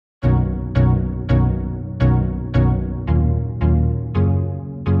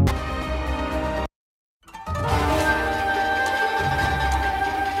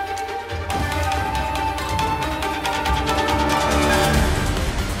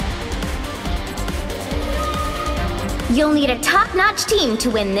You'll need a top-notch team to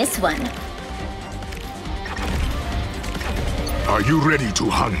win this one. Are you ready to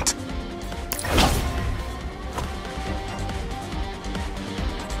hunt?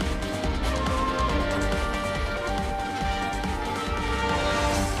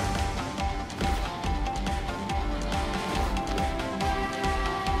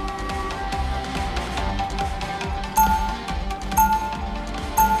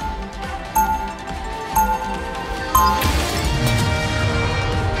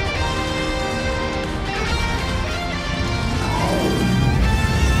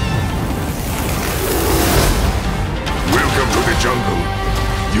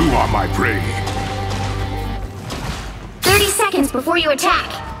 My prey. 30 seconds before you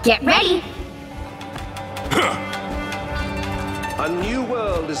attack. Get ready. A new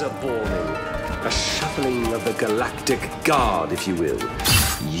world is a-borning. A shuffling of the galactic guard, if you will.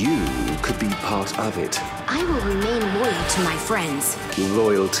 You could be part of it. I will remain loyal to my friends.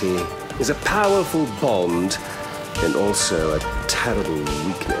 Loyalty is a powerful bond, and also a terrible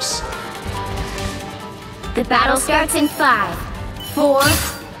weakness. The battle starts in 5, 4,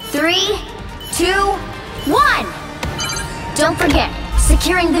 3, 2, 1! Don't forget,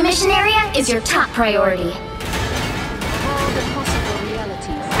 securing the mission area is your top priority. All the possible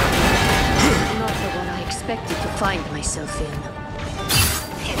realities. Not the one I expected to find myself in.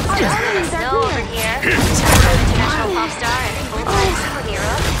 Snow over here. International pop star and full-time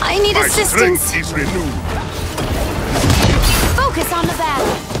superhero. I need assistance. My strength is renewed. Focus on the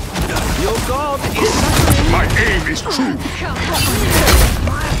battle. Your god is suffering. My aim is true.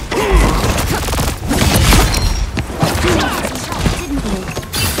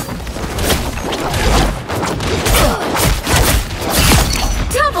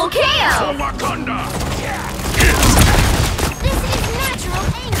 Double KO! Wakanda! This is natural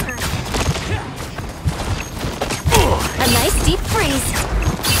anger. A nice deep freeze.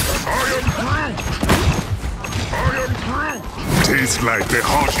 Tastes like the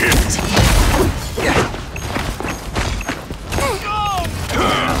hot hit.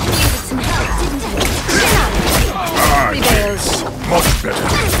 Some help, didn't I? Yes, much better.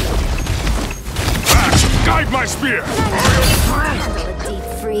 Flash, guide my spear. Handle a deep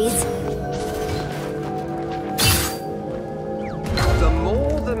freeze. The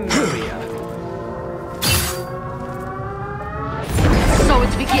more the merrier. So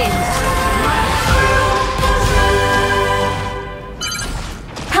it begins.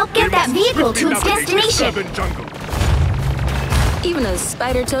 Help get that vehicle to its destination. Urban jungle. Even a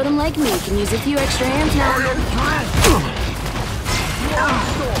spider totem like me can use a few extra hands now.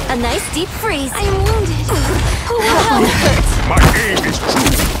 A nice deep freeze. I am wounded. Who will help? My aim is true.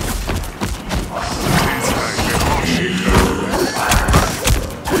 Tastes like the hot hit.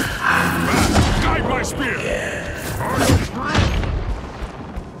 Flash, guide my spear.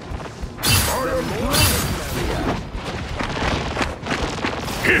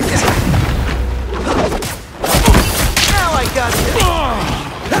 Hit. Now I got it.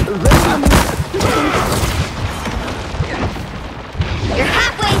 You're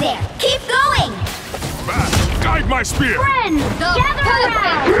halfway there. Keep going. Flash, guide my spear. Friends, gather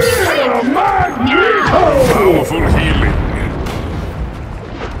around. Powerful healing.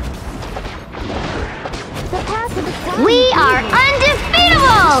 We are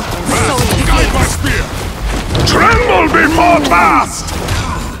undefeatable. Flash, guide my spear. Tremble before blast.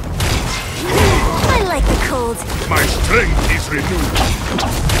 I like the cold. My strength is renewed.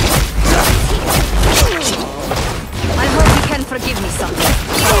 I hope you can forgive me something.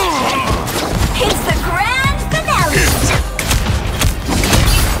 It's the grand finale.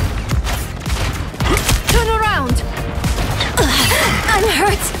 Turn around. I'm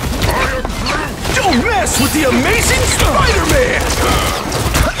hurt. Don't mess with the amazing Spider-Man!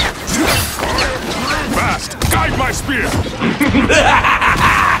 Fast, guide my spear.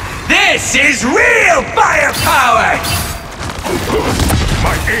 This is real firepower!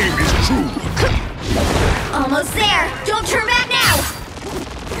 My aim is true. Almost there. Don't turn back now.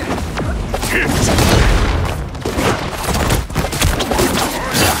 Hit.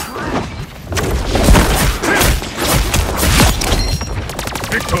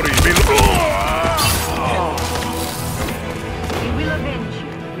 Victory belongs. We will avenge you,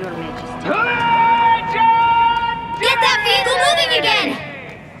 Your Majesty. Get that vehicle moving again.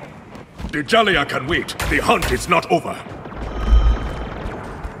 The Jalia can wait. The hunt is not over.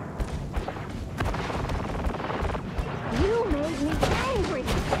 You made me angry.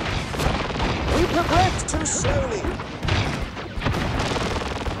 We progressed too slowly.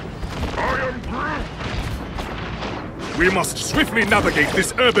 We must swiftly navigate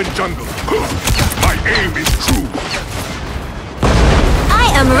this urban jungle. My aim is true.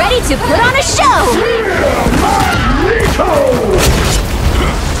 am ready to put on a show!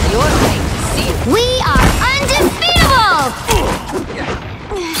 Your fate is sealed. We are undefeatable!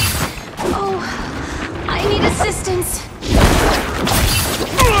 Oh, I need assistance.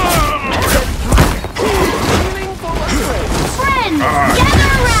 Friends, gather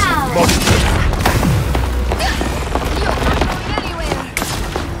around!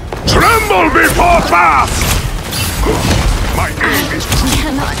 Tremble before Bath! My aim is true.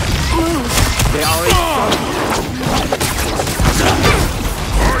 Cannot move. They are in front.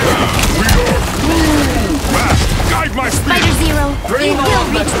 Bath, guide my spear! Spider Zero, Bring you will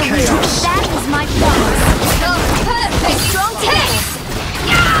on the reach the chaos. wheel. That is my promise. The perfect strong tank!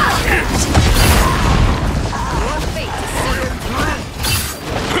 Your fate is sealed.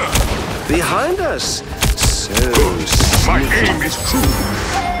 Behind us. So My sneaky. aim is true.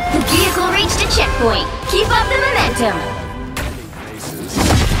 The vehicle reached a checkpoint. Keep up the momentum.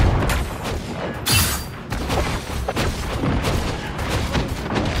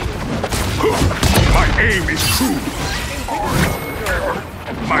 My aim is true.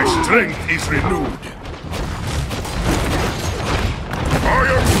 My strength is renewed. I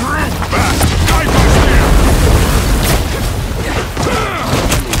am through. Fast, guide my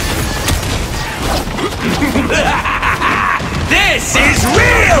This is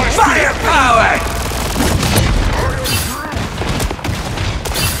real firepower!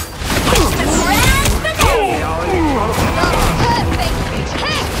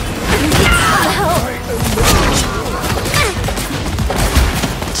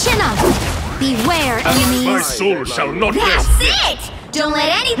 Chin up. Beware, My enemies. soul shall not That's rest. it! Don't let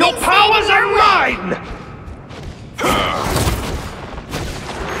anything Your powers stand in are your way. mine!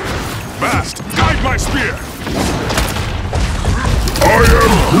 Fast, guide my spear. I am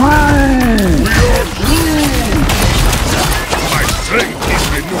through. We are through. My strength is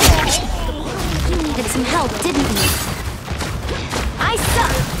renewed. Needed some help, didn't we? I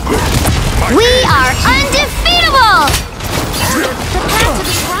suck. My We aim are undefeatable! is The path to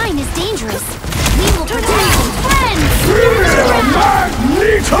the shrine is dangerous. We will protect them, friends!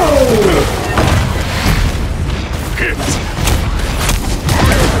 Magneto! Hit.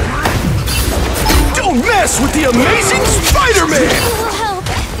 Don't mess with the amazing Spider-Man! Who will help?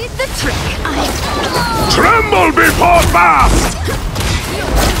 The trick. Tremble before Bath!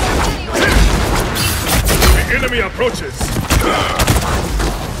 The enemy approaches.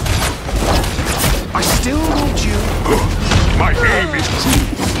 I still need you. My aim is true.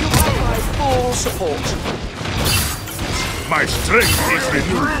 You have my full support. My strength is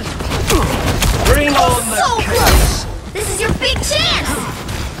renewed. Bring on the So chaos. close! This is your big chance!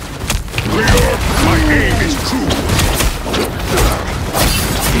 My aim is true.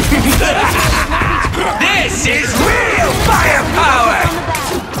 This is real firepower!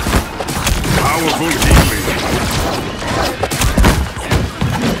 Powerful healing.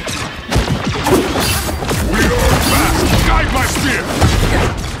 We are fast. Guide my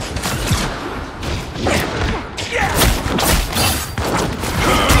spear.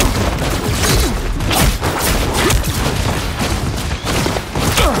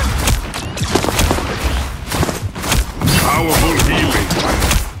 Powerful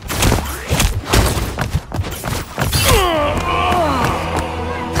healing.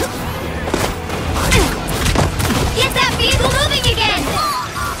 Get that vehicle moving again!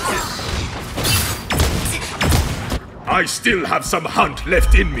 I still have some hunt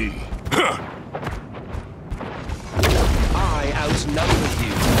left in me. I outnumber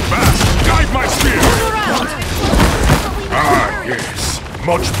you. Fast, guide my spear. Ah, yes,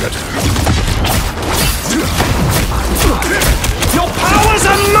 much better. Your powers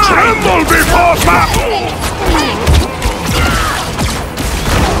are mine! Tremble before battle.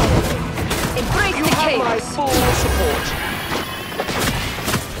 Break the My chaos. full support.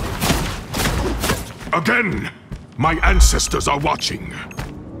 Again, my ancestors are watching.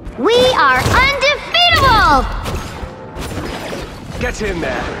 We are undefeatable! Get in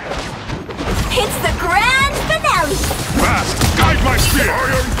there. It's the grand finale! Fast, guide my spear.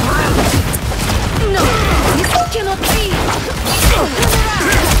 No, this cannot be.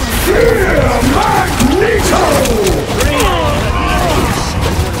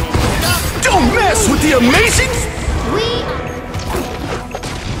 Don't mess with the amazing... We...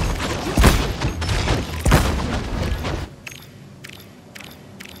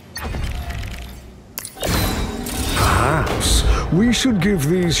 Perhaps we should give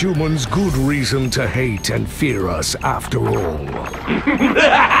these humans good reason to hate and fear us after all.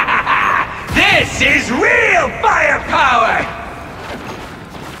 This is real firepower!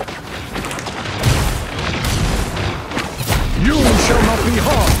 You shall not be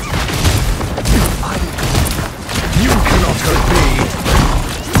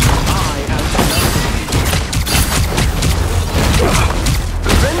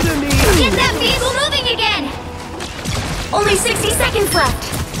Only 60 seconds left.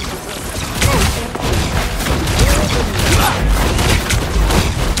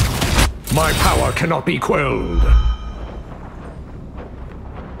 My power cannot be quelled.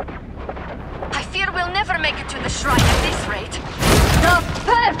 I fear we'll never make it to the shrine at this rate. The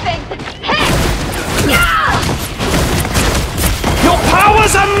perfect hit! Your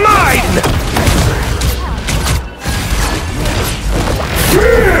powers are mine!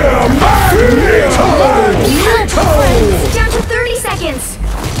 Down to 30 seconds.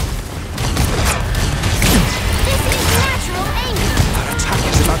 This is natural anger. Our attack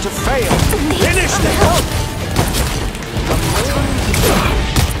is about to fail. Finish them!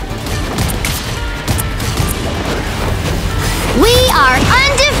 We are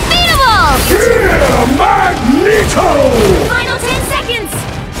undefeatable! Magneto! Final 10 seconds!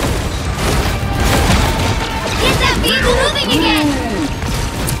 Get that vehicle moving again!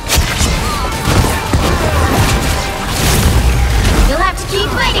 You'll have to keep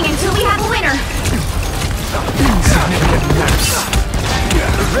fighting until we have a winner.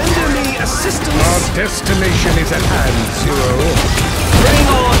 Render me assistance. Our destination is at hand, Zero. Bring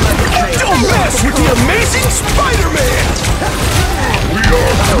on the chaos. Don't mess with the amazing Spider-Man!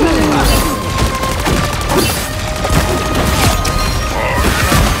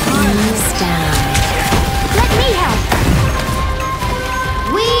 Ease down. Let me help.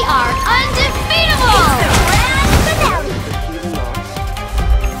 We are undefeatable!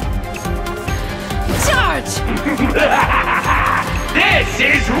 Charge! This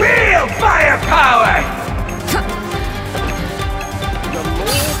is real firepower!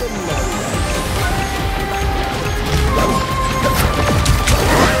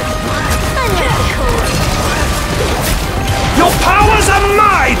 Your powers are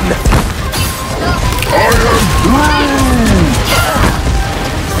mine!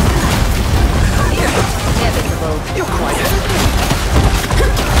 You're quiet.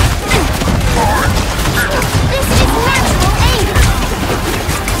 This is natural anger!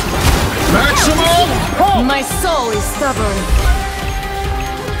 Maximum! My soul is stubborn.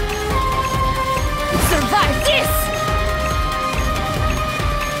 Survive this!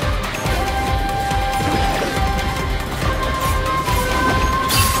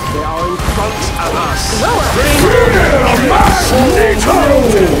 They are in front of us. Magneto!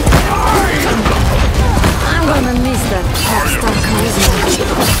 I'm gonna miss that pop star charisma.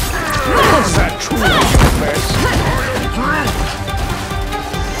 Was that true, mess?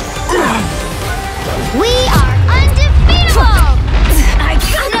 We are undefeatable! I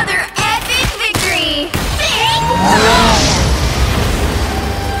got another epic victory! Big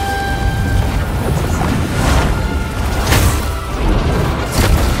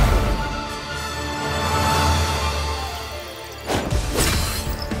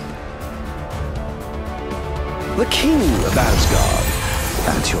The King of Asgard,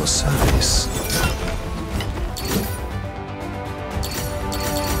 at your service.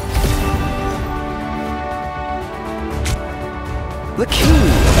 The King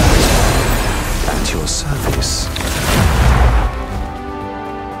of Asgard, at your service.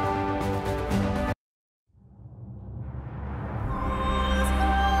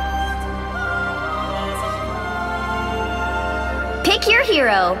 Pick your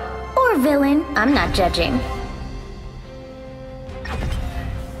hero. Or villain. I'm not judging.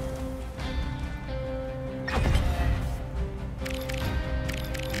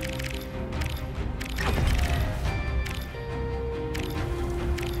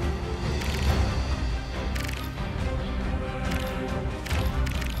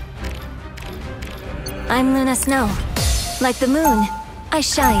 I'm Luna Snow. Like the moon, I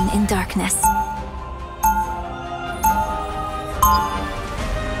shine in darkness.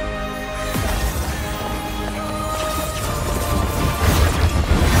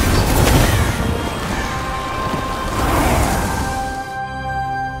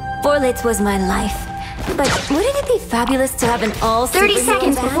 Forlitz was my life. But wouldn't it be fabulous to have an all 30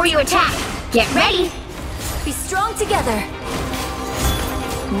 seconds before you attack. Get ready. Be strong together.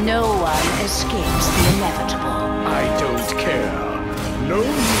 No one escapes the inevitable. I don't care. No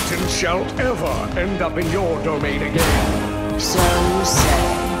mutant shall ever end up in your domain again. So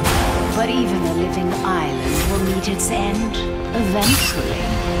say. But even a living island will meet its end, eventually.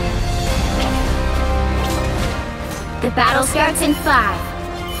 The battle starts in 5,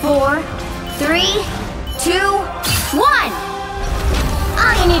 4, 3, 2, 1!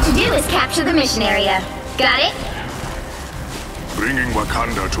 All you need to do is capture the mission area. Got it? Bringing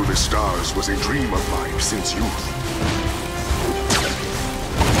Wakanda to the stars was a dream of mine since youth.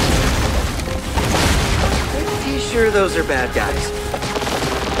 Pretty sure those are bad guys.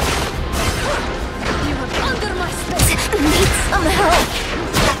 You are under my spell.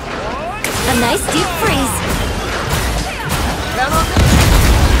 nice deep freeze.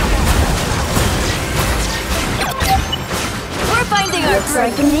 We're finding our Looks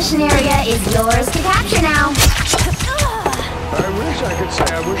like the mission area is yours to capture now. I wish I could say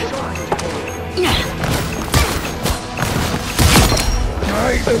I was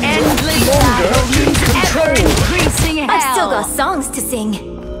Endless longer battle in means control. ever-increasing hell. I've still got songs to sing.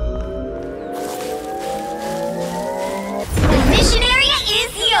 The mission area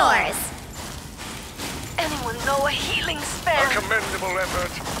is yours. Anyone know a healing spell? commendable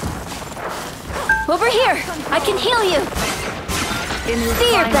effort. Over here! I can heal you! In his Be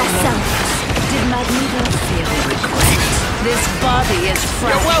your final best self. moments, did Magneto feel regret? This body is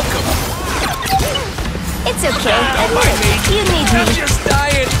fresh. You're welcome. It's okay. Don't mind me. You need I'm me. just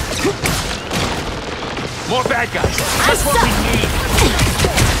dying. More bad guys. That's what we need.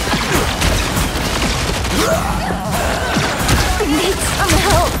 I need some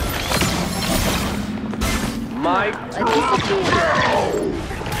help. My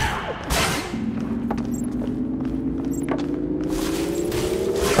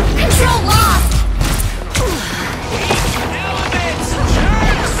Control lost.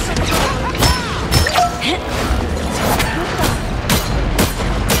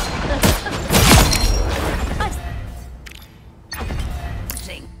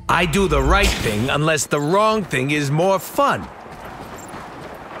 I do the right thing unless the wrong thing is more fun.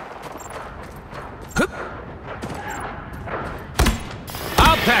 Hup.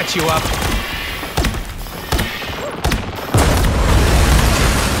 I'll patch you up.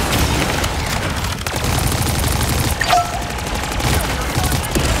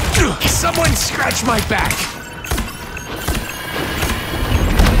 Someone scratch my back.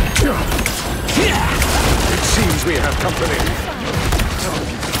 It seems we have company.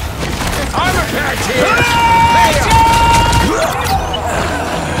 I'm attacked here.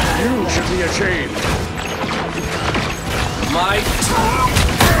 You should be ashamed. My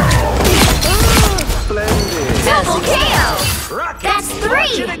splendid. Double KO. Rocket, That's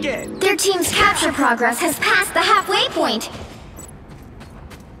watch 3. it again. Their team's capture progress has passed the halfway point.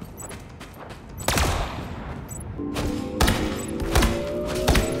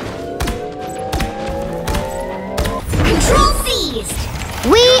 Control seized.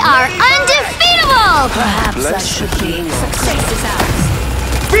 We are undefeatable. Perhaps I should be. Success is ours.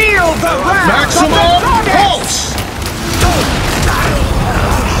 Feel the wrath of the goddess!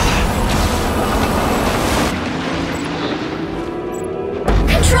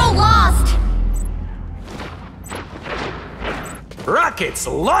 Control lost. Rockets,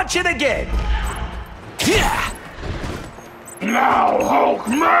 launch it again. Yeah. Now Hulk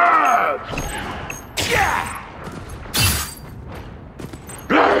mad! Yeah.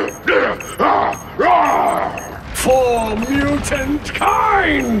 For mutant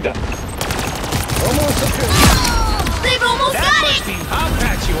kind! Almost a kill. They've almost That got must it. be. I'll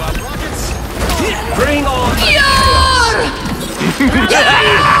patch you up. Rockets. Bring on the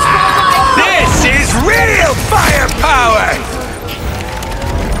This is real firepower.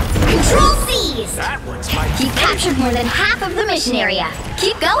 Control seized. That one's my. You captured more than half of the mission area.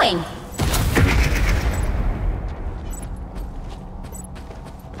 Keep going.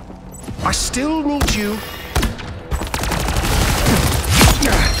 I still need you.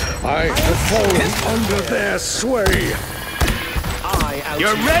 I have fallen under their sway.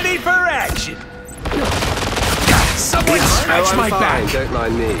 You're ready for action. Someone scratch I'm my fine, back. don't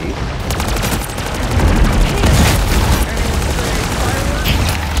mind me.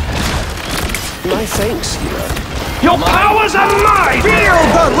 My thanks, Hero. Your powers are mine! Feel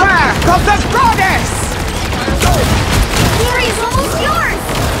the wrath of the goddess! Glory is almost yours.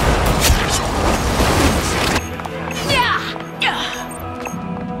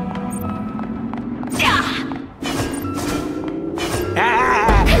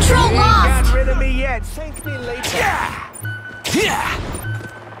 Ah, Control you ain't lost. got rid of me yet. Thank me later. Yeah. Yeah.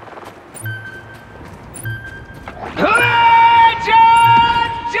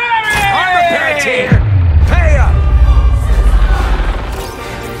 I'm a patch here. Pay up.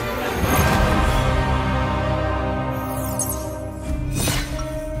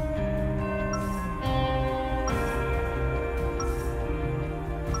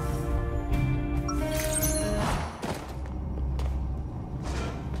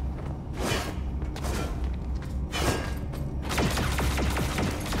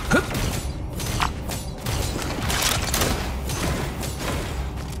 Hup.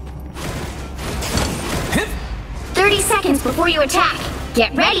 30 seconds before you attack.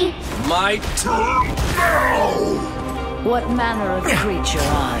 Get ready. My turn now. What manner of creature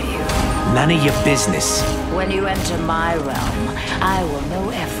are you? None of your business. When you enter my realm, I will know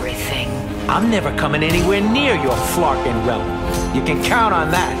everything. I'm never coming anywhere near your flarkin' realm. You can count on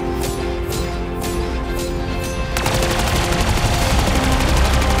that.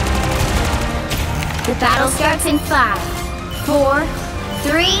 The battle starts in 5, 4,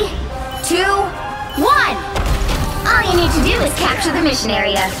 3, 2, 1! All you need to do is capture the mission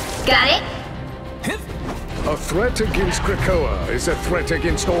area. Got it? A threat against Krakoa is a threat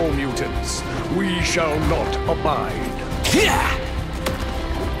against all mutants. We shall not abide.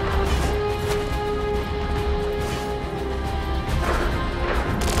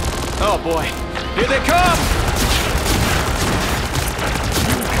 Oh boy, here they come!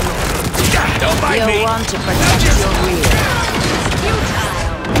 Don't bite me! You'll want to protect your rear.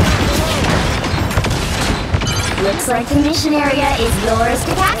 Looks like the mission area is yours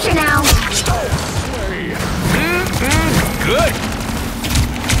to capture now. Good!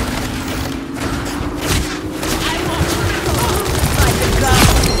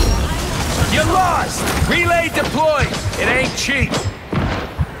 You lost! Relay deployed! It ain't cheap!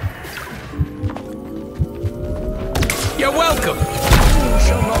 You're welcome! The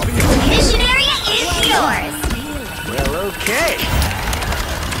mission area is yours! Well, okay.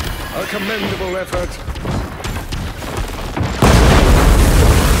 A commendable effort.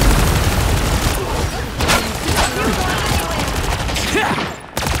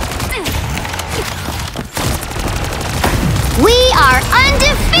 We are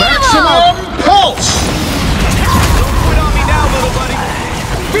undefeatable! Maximum pulse! Don't quit on me now, little buddy!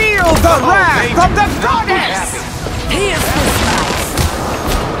 Feel the wrath of the goddess!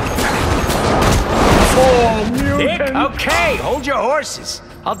 Dick, okay, hold your horses.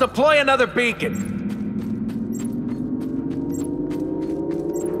 I'll deploy another beacon.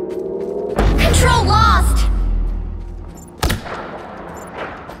 Control lost!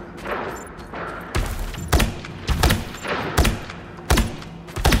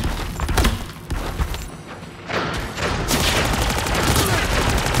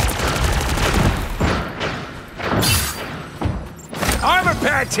 Armor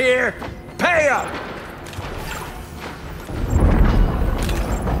pads here! Pay up!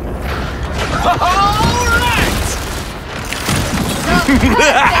 Alright!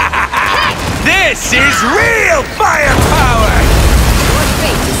 This is real firepower!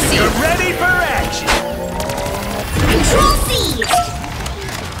 You're ready for action! Control C!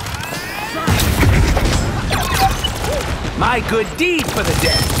 My good deed for the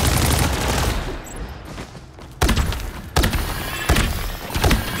day!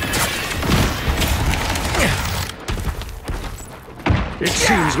 It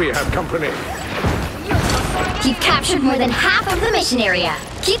seems we have company. You've captured more than half of the mission area.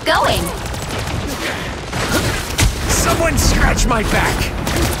 Keep going. Someone scratch my back!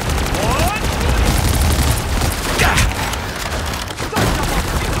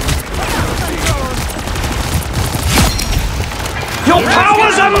 Your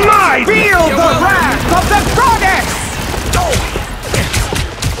powers are mine! Feel the wrath of the goddess!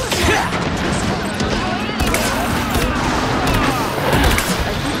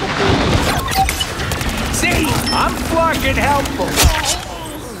 See? I'm flarkin' helpful.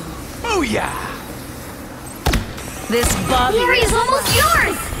 Booyah! This bug The area's almost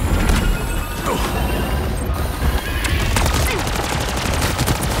yours!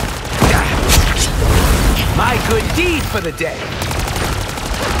 My good deed for the day.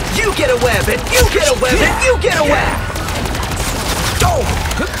 You get a web and you get a web and you get a web!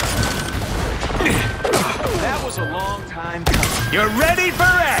 That was a long time coming. You're ready for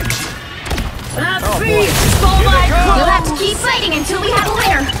action! The beast stole my You'll have to keep fighting until we have a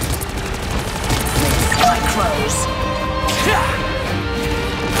winner. my clothes.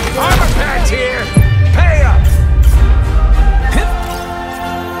 Armor pads here! Pay up!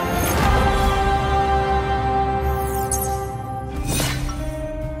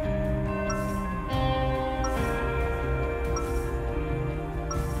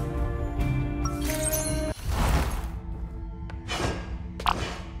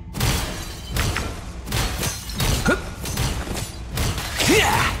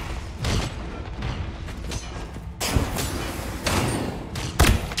 Yeah!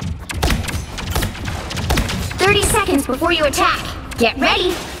 30 seconds before you attack. Get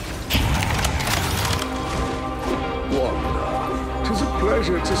ready. Wanda, 'tis a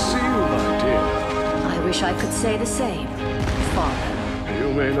pleasure to see you, my dear. I wish I could say the same, Father.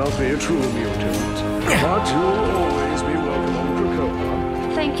 You may not be a true mutant, but you'll always be welcome on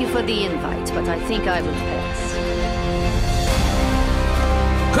Krakoa. Thank you for the invite, but I think I will pass.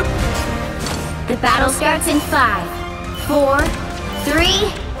 The battle starts in 5, 4,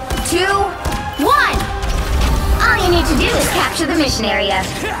 3, 2, capture the mission area.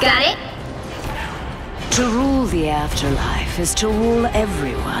 Got it? To rule the afterlife is to rule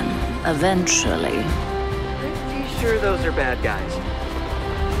everyone, eventually. Pretty sure those are bad guys.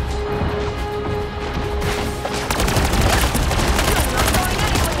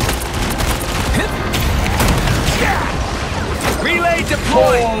 Relay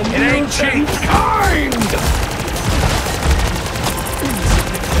deployed! It ain't cheap! Kind!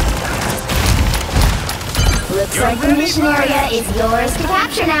 Looks like the mission area is yours to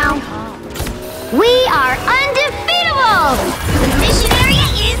capture now. We are undefeatable! The mission area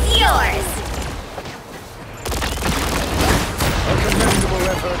is yours! A commendable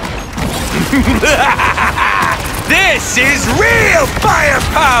effort. This is real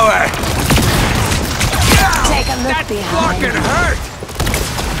firepower! Take a look That behind fucking you. hurt!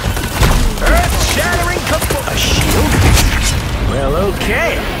 Earth-shattering kaboom! A shield? Well,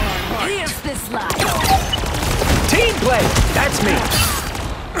 okay. Here's this life. Team play! That's me!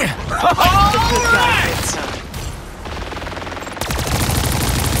 Alright!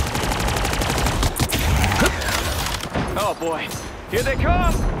 Oh boy, here they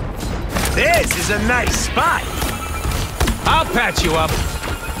come! This is a nice spot! I'll patch you up!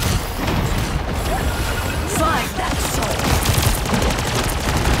 Find that soul.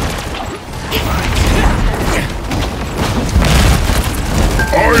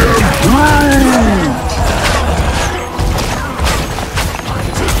 I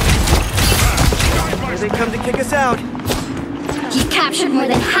am Here they come to kick us out! You've captured more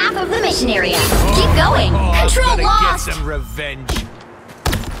than half of the mission area. Keep going. Control I'm gonna lost. get some revenge.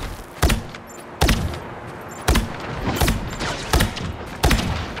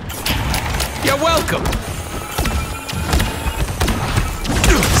 You're welcome.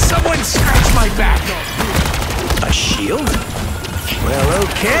 Someone scratch my back. A shield? Well,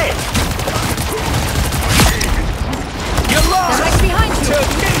 okay. You're lost. Right behind you. To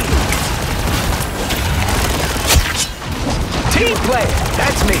me. Team play.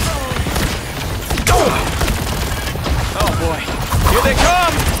 That's me. Oh boy. Here they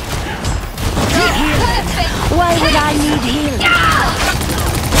come. Why would I need healing?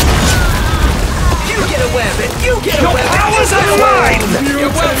 You get a weapon! You get a weapon! Powers are mine!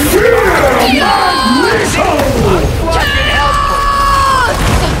 You're welcome! Fucking helpful!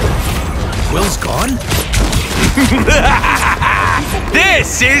 Will's gone?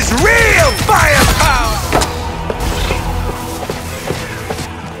 This is real firepower!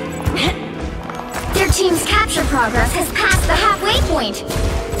 Their team's capture progress has passed the halfway point.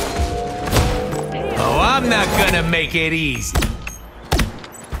 Oh, I'm not gonna make it easy.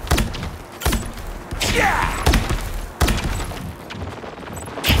 Yeah!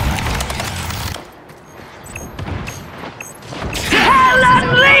 Hell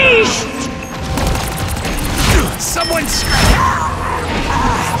unleashed! Someone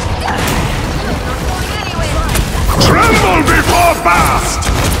tremble before blast!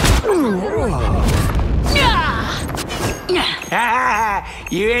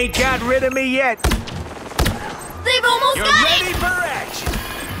 You ain't got rid of me yet. They've almost You're got ready it! for action.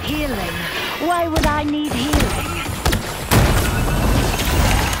 Healing. Why would I need healing?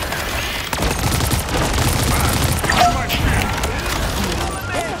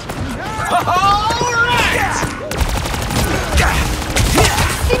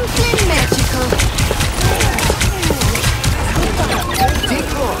 Simply magical.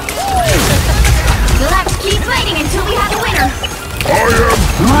 We'll have to keep fighting until we have a winner. I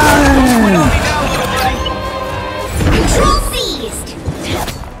am Control seized.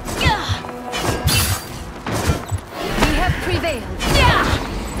 We have prevailed.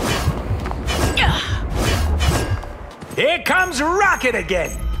 Here comes Rocket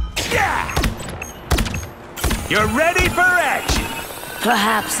again. Yeah! You're ready for action.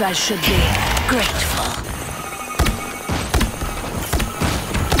 Perhaps I should be grateful.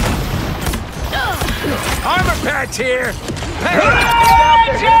 Armor patch here. Jerry!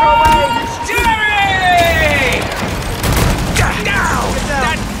 Now!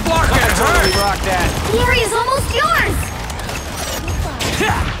 That fucking hurt! Rock that. The area's almost yours.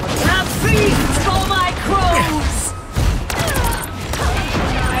 Have feasts for my crows!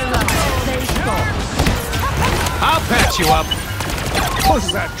 I'll patch you up. Was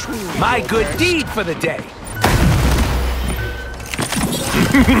that true? My good deed for the day.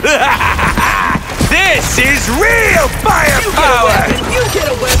 This is real firepower! You get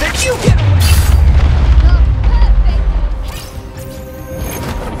a weapon! You get a weapon!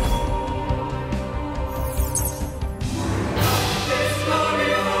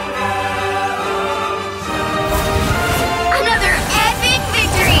 Another epic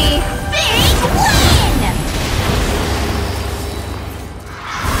victory! Big win!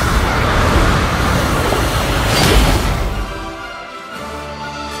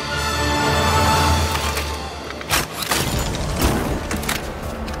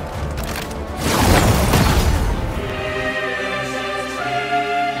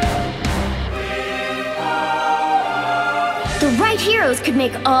 heroes could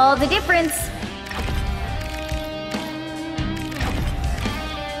make all the difference.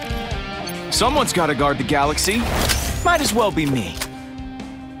 Someone's gotta guard the galaxy. Might as well be me.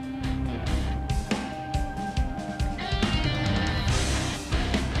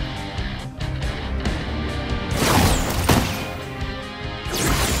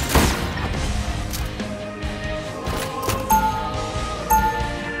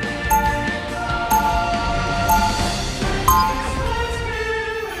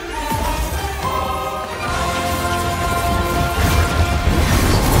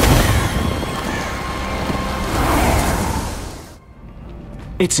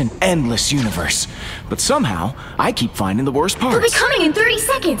 It's an endless universe, but somehow I keep finding the worst parts. They'll be coming in 30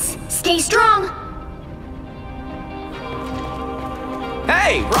 seconds. Stay strong.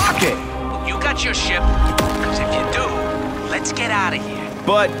 Hey, Rocket! You got your ship? Because if you do, let's get out of here.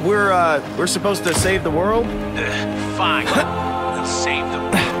 But we're supposed to save the world? Fine. We'll save the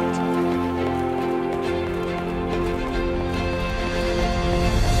world.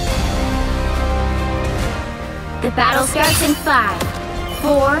 The battle starts in 5,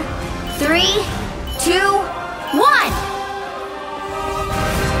 4, 3, 2, 1!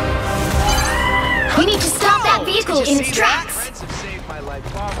 We need to stop that vehicle in its tracks! Friends have saved my life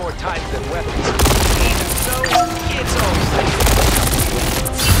far more times than weapons. Even so, it's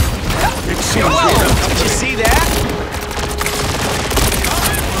over. Did you see that?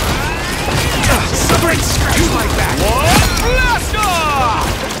 Somebody scratch like that! One blast off!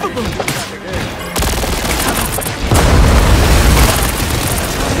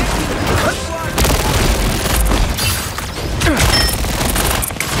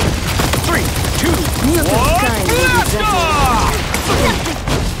 3, 2, 1, blast off!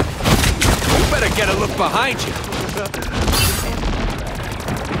 You better get a look behind you.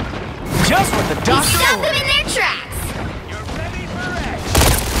 Just what the doctor Stop them ordered. in their tracks! You're ready for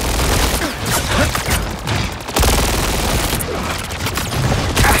action.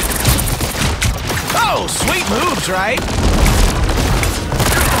 Oh, sweet moves, right?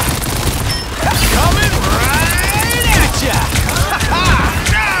 Coming right at ya!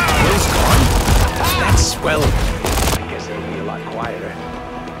 Will's gone? That's well. I guess it'll be a lot quieter.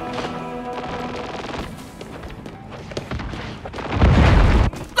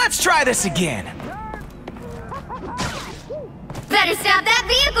 Let's try this again. Better stop that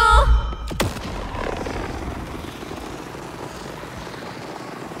vehicle!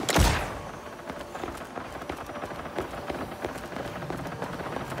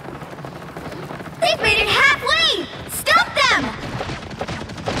 They've made it halfway! Stop them!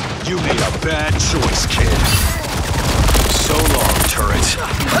 You made a bad choice, kid. So long, turret.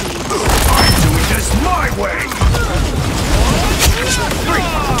 I'm doing this my way! 3,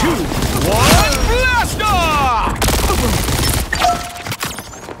 2, 1, blast off!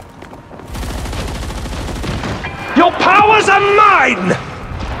 Your powers are mine!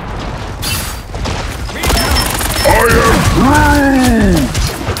 I am blind!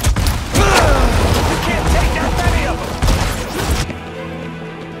 You can't take that many of them!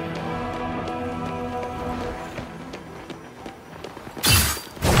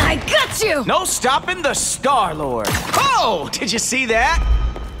 I got you! No stopping the Star-Lord! Oh! Did you see that?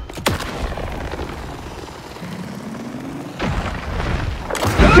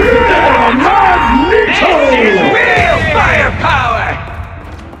 Real firepower!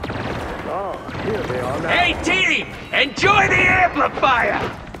 Ah, here they are now. Hey, team! Enjoy the amplifier!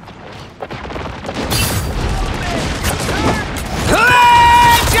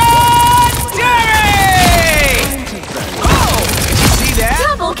 Legendary! Oh! Did you see that?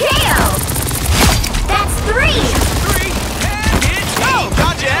 Double KO! That's 3! 3, and it's go!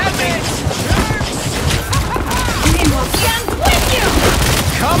 Gotcha, Abby! Nimble stands with you!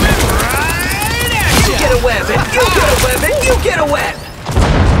 Coming right at you! Get a weapon! You get a weapon! You get a weapon!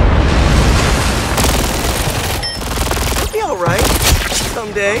 It'll be alright.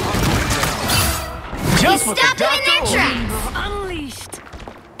 Someday. Just what the Stop them in doctor their ordered. tracks! Unleashed.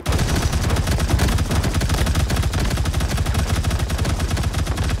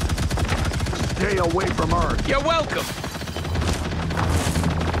 Stay away from Earth. You're welcome.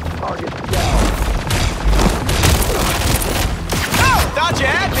 Target down. Oh! Thought you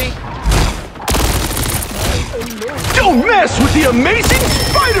had me. Don't mess with the amazing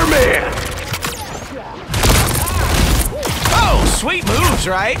Spider-Man! Oh! Sweet moves,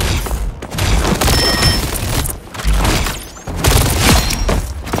 right?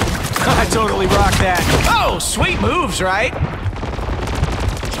 I totally rock that. Oh! Sweet moves, right?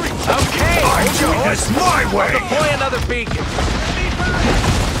 Okay, I'm doing this my way! deploy another beacon.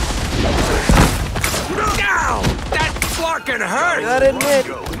 Now! That fucking hurt! Gotta admit,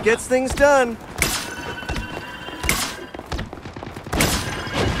 gets things done.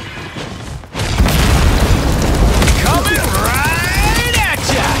 Coming right at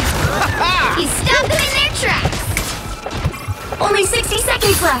ya! He stopped them in their tracks. Only 60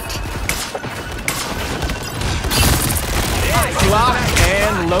 seconds left. Locked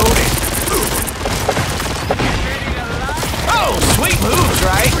and loaded. Oh, sweet moves,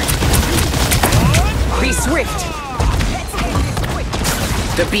 right? Be swift.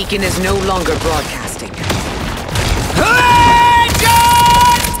 The beacon is no longer broadcasting. Hey,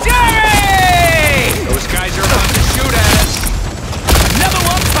 John Jerry! Those guys are about to shoot at us. Another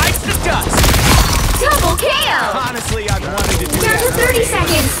one bites the dust. Double KO. Honestly, I've wanted to do Down to that. 30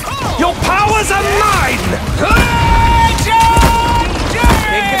 seconds. Your powers are mine! Hey, John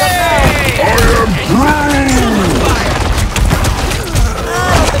Jerry! I am blind! I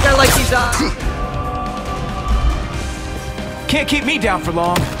don't think I like these odds. Can't keep me down for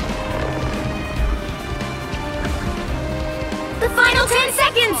long. The final 10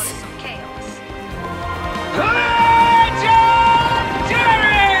 seconds. Hey, John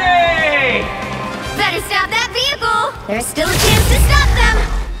Jerry! Better stop that vehicle. There's still a chance to stop them.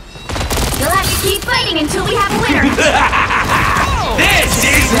 You'll have to keep fighting until we have a winner. This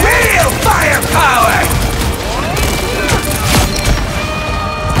is real firepower!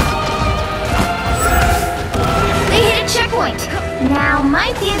 They hit a checkpoint. Now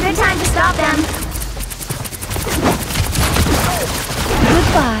might be a good time to stop them.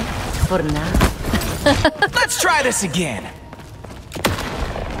 Goodbye for now. Let's try this again.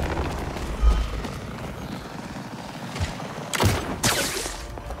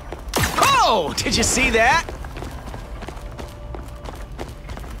 Oh, did you see that?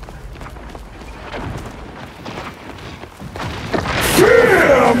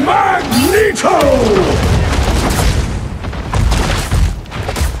 Fear Magneto!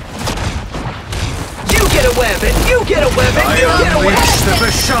 You get a weapon, you get a weapon, you get a weapon! Unleash the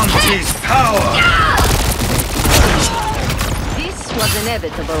Vishanti's power! This was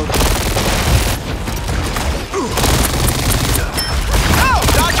inevitable. Oh,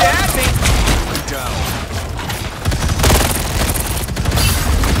 dodge at me. Down.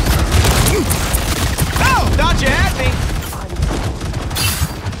 Oh, dodge at me.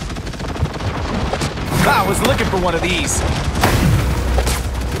 I was looking for one of these.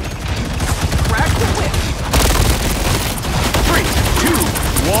 Crack the whip. 3, 2,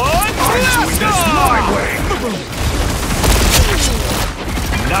 1. I'm doing this my way!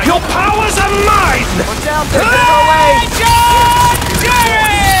 Your powers are mine! Watch out, there's no way! John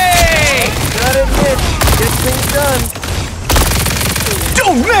Jerry! Gotta admit, gets things done.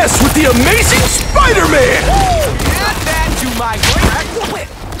 Don't mess with the amazing Spider-Man! Add that to my crack the whip.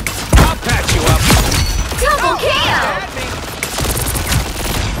 I'll patch you up. Double KO. At me.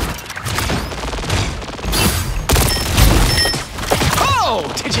 Oh,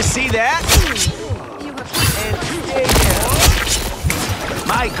 did you see that?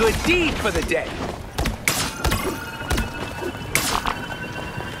 My good deed for the day.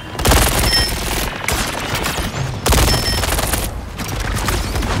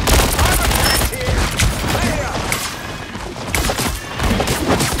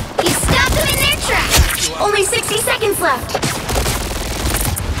 You stopped them in their tracks. Only 60 seconds left.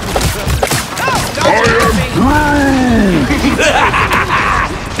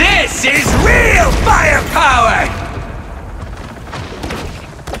 This is real firepower!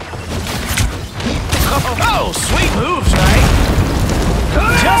 Oh, sweet moves, right?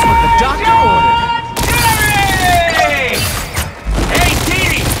 Just what the doctor ordered. Jerry! Hey,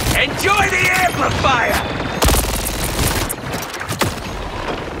 Dee, enjoy the amplifier!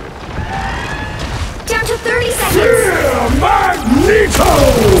 Down to 30 seconds. Fear Magneto!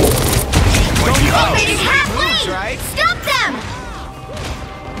 Elevated halfway. Moves, right? Stop them.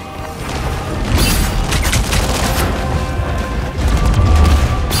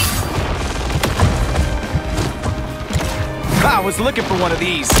 I was looking for one of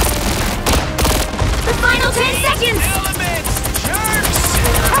these. The final 10 seconds. Elements, jerks!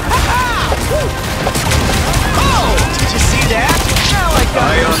 Oh, did you see that? Now I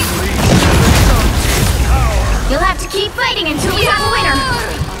got it. You'll have to keep fighting until we have a winner.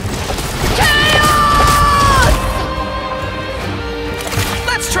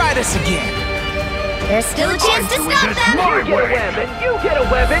 Let's try this again. There's still a chance to stop them. You get a weapon, you get a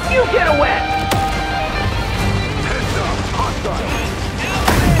weapon, you get a weapon!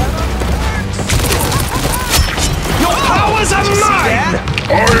 Your powers are mine!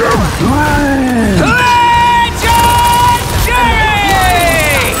 I am blind! Hey, John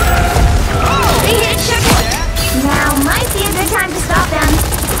Jerry! They hit a checkpoint. Now might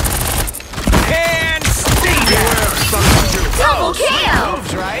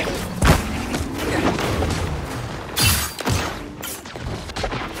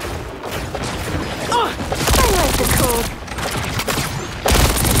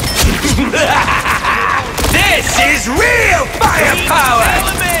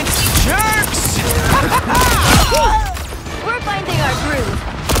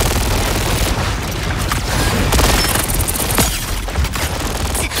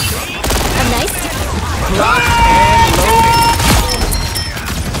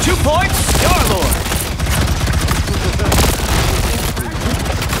point, Star-Lord!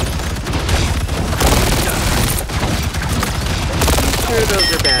 Sure,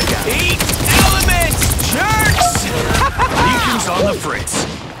 those are bad guys. Eat elements, jerks! Beacon's on the fritz.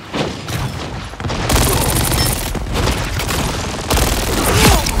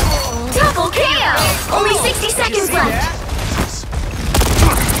 Double KO! Only 60 seconds left.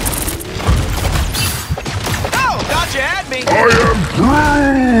 Oh, thought you had me! I am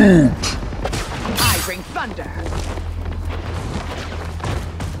Groot! I bring thunder.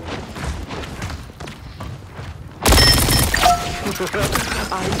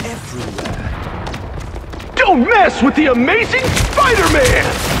 I'm everywhere. Don't mess with the amazing Spider-Man!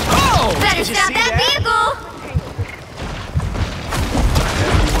 Oh! Better did you stop see that vehicle!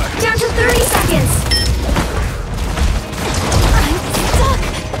 Down to 30 seconds. I'm stuck.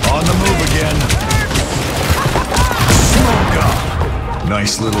 On the move again. Smoke up.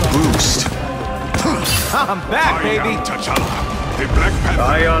 Nice little boost. I'm back, baby! T'Challa, the Black Panther. I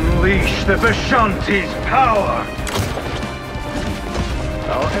unleash the Vishanti's power!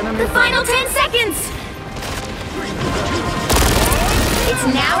 Our enemy... The final 10 seconds. It's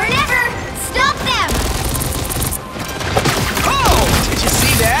now or never. Stop them. Oh! Did you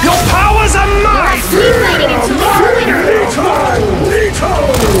see that? Your powers are mine! Keep fighting until it's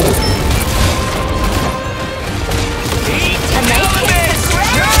Eat a nice elements, kiss.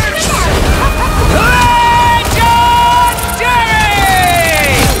 jerks! Legendary!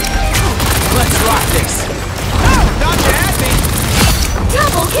 Let's rock this. Oh, thought you had me.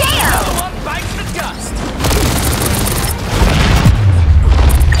 Double KO. One bites the dust.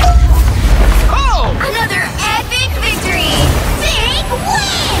 Oh! Another epic victory. Big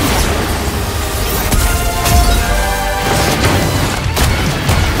win.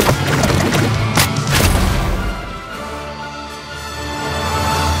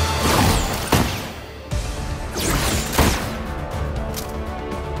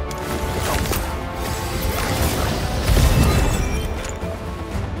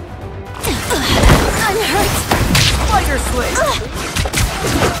 I'm hurt. Spider slit.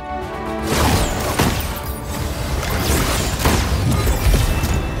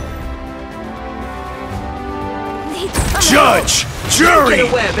 Judge, jury, Get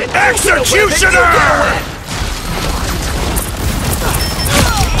a web and executioner!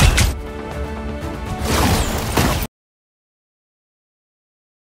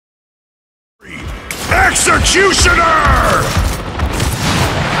 Executioner!